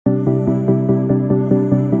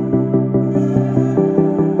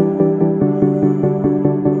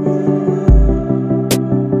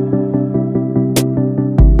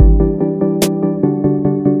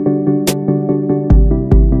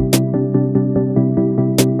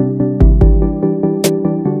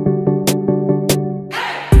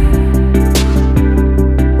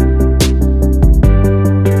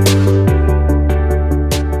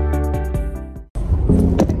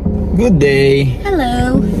Good day!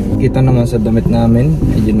 Hello! Kita naman sa damit namin,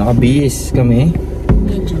 medyo nakabihis kami.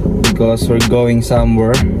 Medyo. Because we're going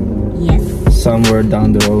somewhere. Yes. Somewhere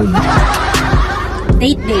down the road.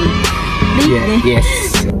 Date day. Date day. Yes.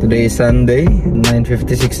 Today is Sunday,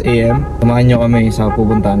 9:56 AM. Samahan nyo kami sa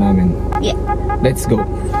pupuntahan namin. Yeah. Let's go!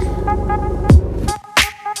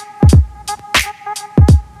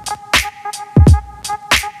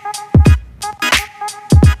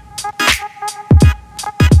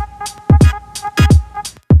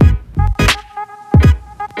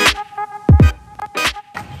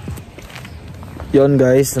 Yon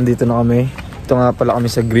guys, nandito na kami. Ito nga pala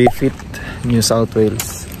kami sa Griffith, New South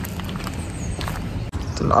Wales.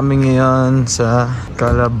 Ito na kami ngayon sa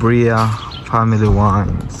Calabria Family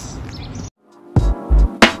Wines.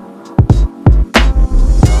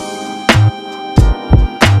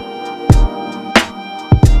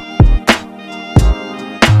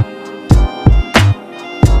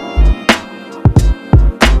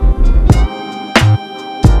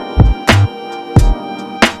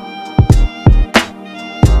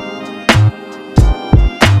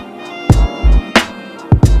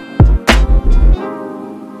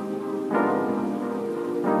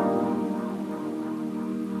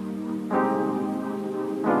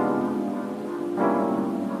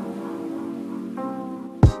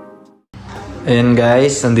 Ayan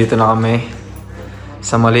guys, nandito na kami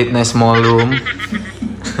sa maliit na small room.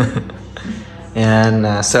 Ayan,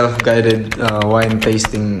 self-guided wine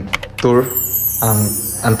tasting tour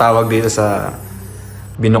ang tawag dito sa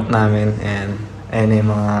binook namin. And ayan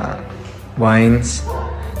yung mga wines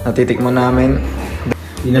na titikman namin.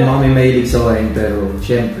 Hindi naman kami mahilig sa wine, pero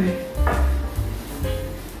syempre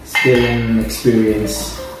skill and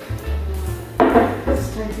experience.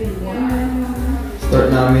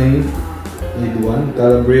 Start namin with one,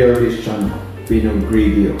 Calabria Pinot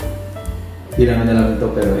Grigio. Hindi naman alam ito,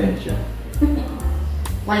 pero yan siya.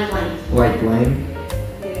 White wine. White wine.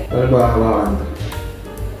 Para ba hawakan ito?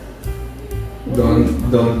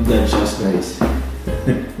 Don't judge us guys.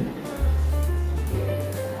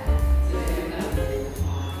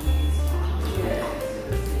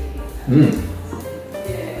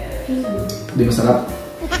 Hindi masarap.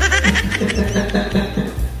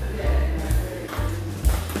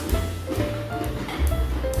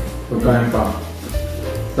 Pagkain pa.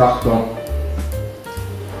 Sakto.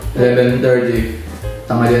 11:30.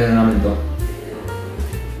 Tanghali na namin to.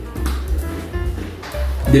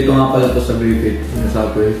 Dito nga pala to sa Griffith, New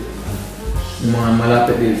South Wales. Yung mga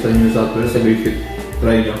malapit dito sa New South Wales, sa Griffith.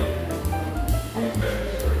 Try nyo.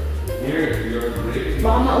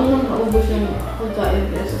 Baka maunang maubos yung pagkain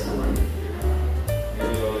sa saman.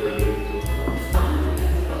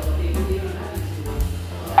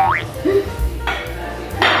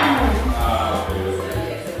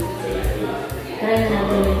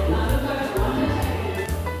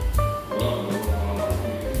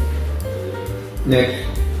 Next,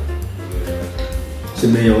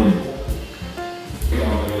 si Mayon.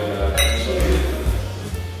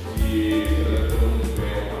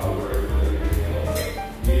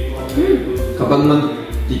 Kapag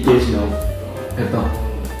mag-teachers no, ito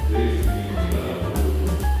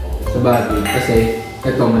sa body, kasi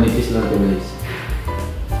ito manipis lang ito guys,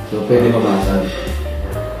 so pwede mabasag.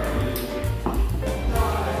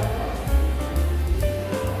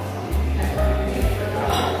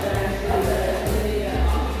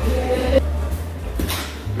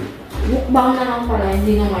 Mukbang na lang pala,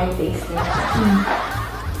 hindi na wine tasting.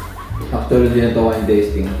 Actually, hindi na ito wine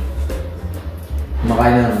tasting.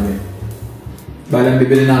 Makain na namin. Balang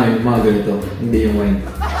bibili namin yung mga ganito, hindi yung wine.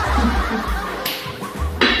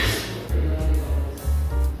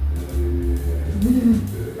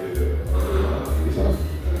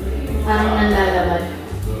 Parang nanlalaban.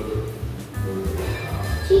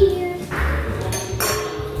 Cheers!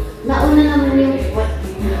 Nauna naman yung what?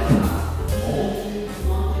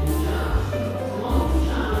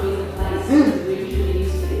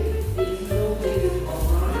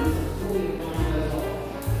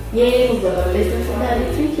 Yay, we're listening to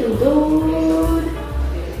Daddy. Thank you, Lord.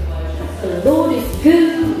 The Lord is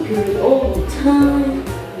good, good all the time.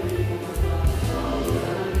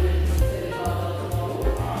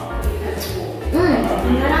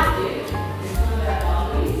 Ang harap.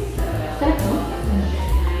 Sarap, no?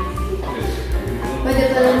 Pwede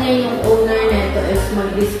pala niya yung owner nito is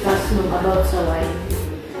mag-discuss nung about sa wine.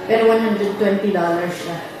 Pero $120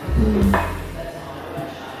 siya.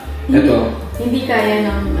 Ito. Hindi kaya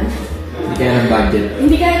ng... Hindi kaya ng budget.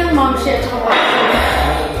 Hindi kaya ng mom share at papaya.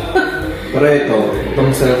 Pero ito,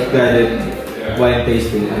 itong self-guided wine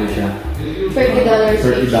tasting, ano siya? $30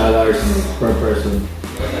 $30 per person.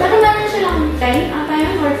 Pero meron silang 10 ata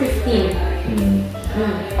yun or 15? him.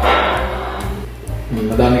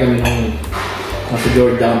 Madami kami ng si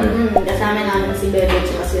George Dahmer. Kasama namin si Bebe at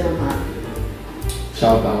si Mama.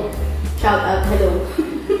 Shout out. Shout out, hello.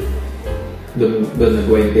 Doon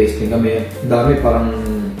nag-wine tasting kami. Dami, parang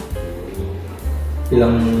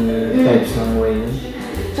ilang types ng wine.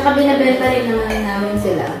 Tsaka binabenta rin naman namin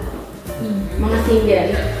sila. Mga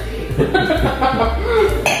single.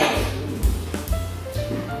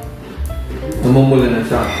 Namumula na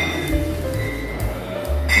siya.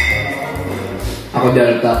 Ako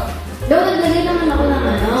Delta. Daw, naglagay naman ako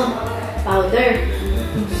ng powder.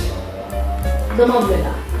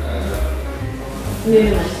 Dumabla.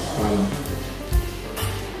 Hindi naman.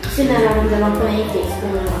 Kasi nararamdaman ko na yung taste ko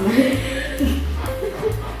naman.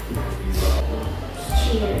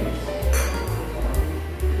 Cheers.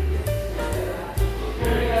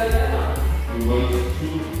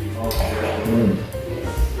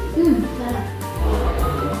 Sarap.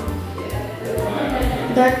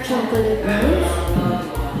 Dark chocolate mousse.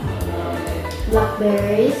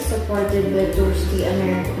 Blackberries supported by toasty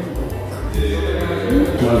American oak.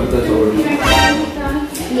 That's all.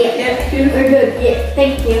 Yeah, we're good. Yeah,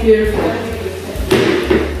 thank you. Beautiful.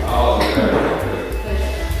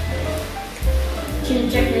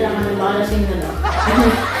 Chine-check nila kung baka lasing na daw.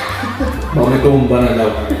 Baka may tumumba na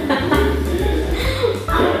daw.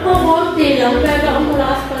 Ako, konti lang. Pero ang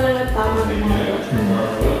malakas pala na tama ng mga daw.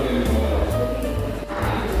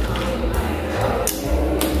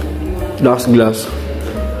 Last glass.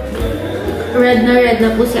 Red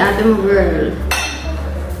na po si ate mo, girl.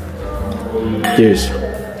 Cheers.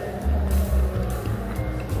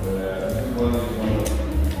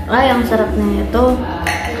 Ay, ang sarap na ito.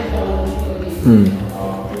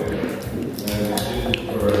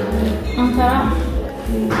 Ang sarap.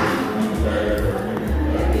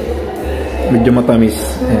 Medyo matamis.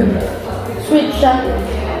 Ayan. Sweet siya.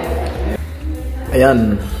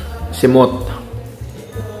 Ayan. Simot.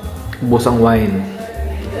 Ubus ang wine.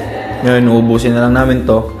 Ngayon, uubusin na lang namin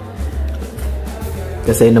to.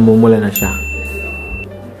 Kasi namumula na siya.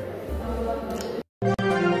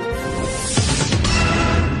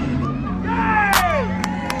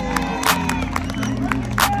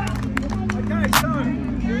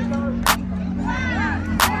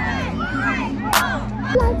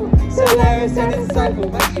 So there is an cycle,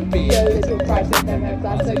 but she'd be a little brighter than her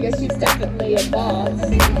class. So yes, she's definitely a boss.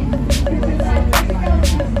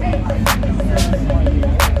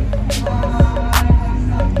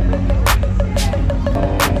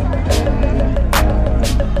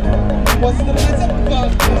 What's the matter,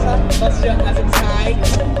 Buster? Buster as a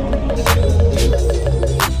tag.